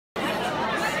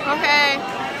Okay.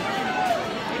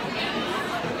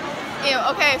 Ew,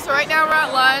 okay, so right now we're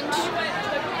at lunch.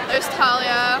 There's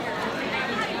Talia.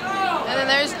 And then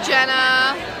there's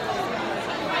Jenna.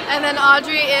 And then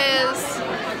Audrey is...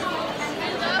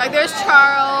 Like, there's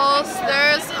Charles.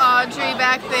 There's Audrey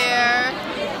back there.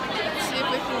 Let's see if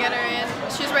we can get her in.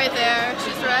 She's right there.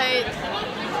 She's right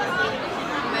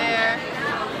there.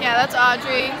 Yeah, that's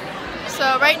Audrey.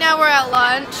 So right now we're at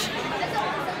lunch.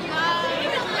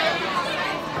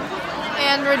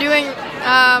 And we're doing,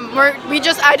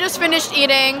 I just finished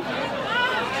eating.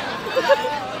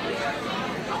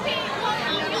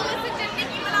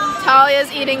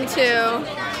 Talia's eating too.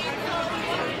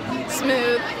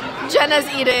 Smooth. Jenna's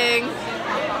eating.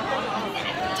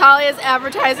 Talia's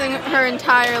advertising her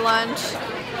entire lunch.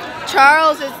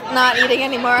 Charles is not eating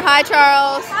anymore. Hi,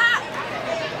 Charles.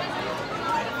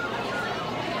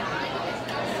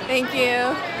 Thank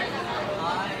you.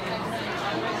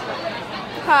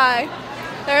 Hi.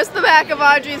 There's the back of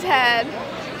Audrey's head.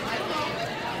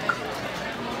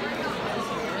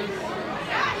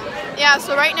 Yeah,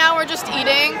 so right now we're just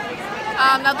eating.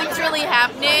 Nothing's really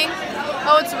happening.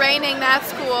 Oh, it's raining.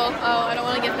 That's cool. Oh, I don't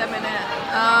want to get them in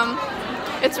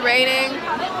it. It's raining.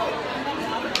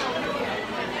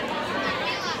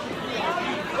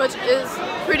 Which is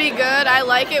pretty good. I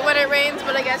like it when it rains,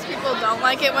 but I guess people don't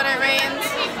like it when it rains.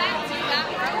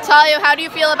 Talia, how do you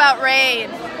feel about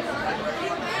rain?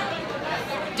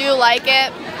 Do you like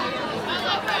it?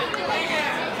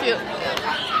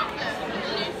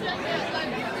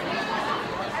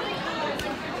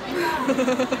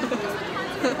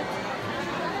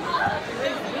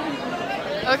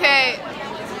 Okay.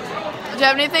 Do you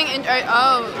have anything?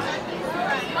 Oh.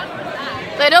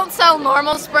 They don't sell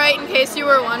normal Sprite, in case you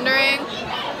were wondering.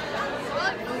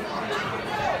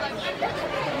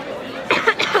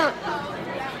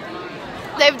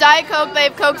 They have Diet Coke, they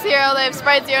have Coke Zero, they have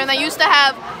Sprite Zero, and they used to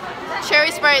have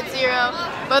Cherry Sprite Zero,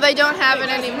 but they don't have it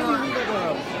anymore.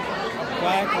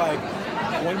 Black, like,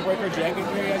 windbreaker jacket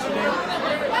here yesterday.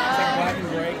 It's like black and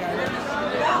gray kind of.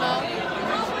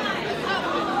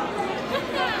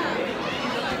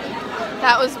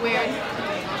 That was weird.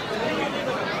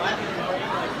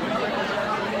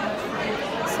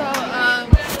 So,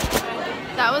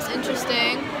 that was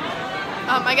interesting.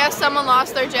 I guess someone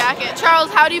lost their jacket.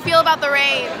 Charles, how do you feel about the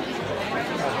rain?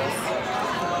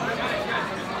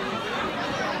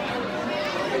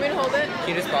 Want me to hold it? Can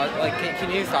you just pause? Like,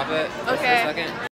 can you stop it? Okay. For a second?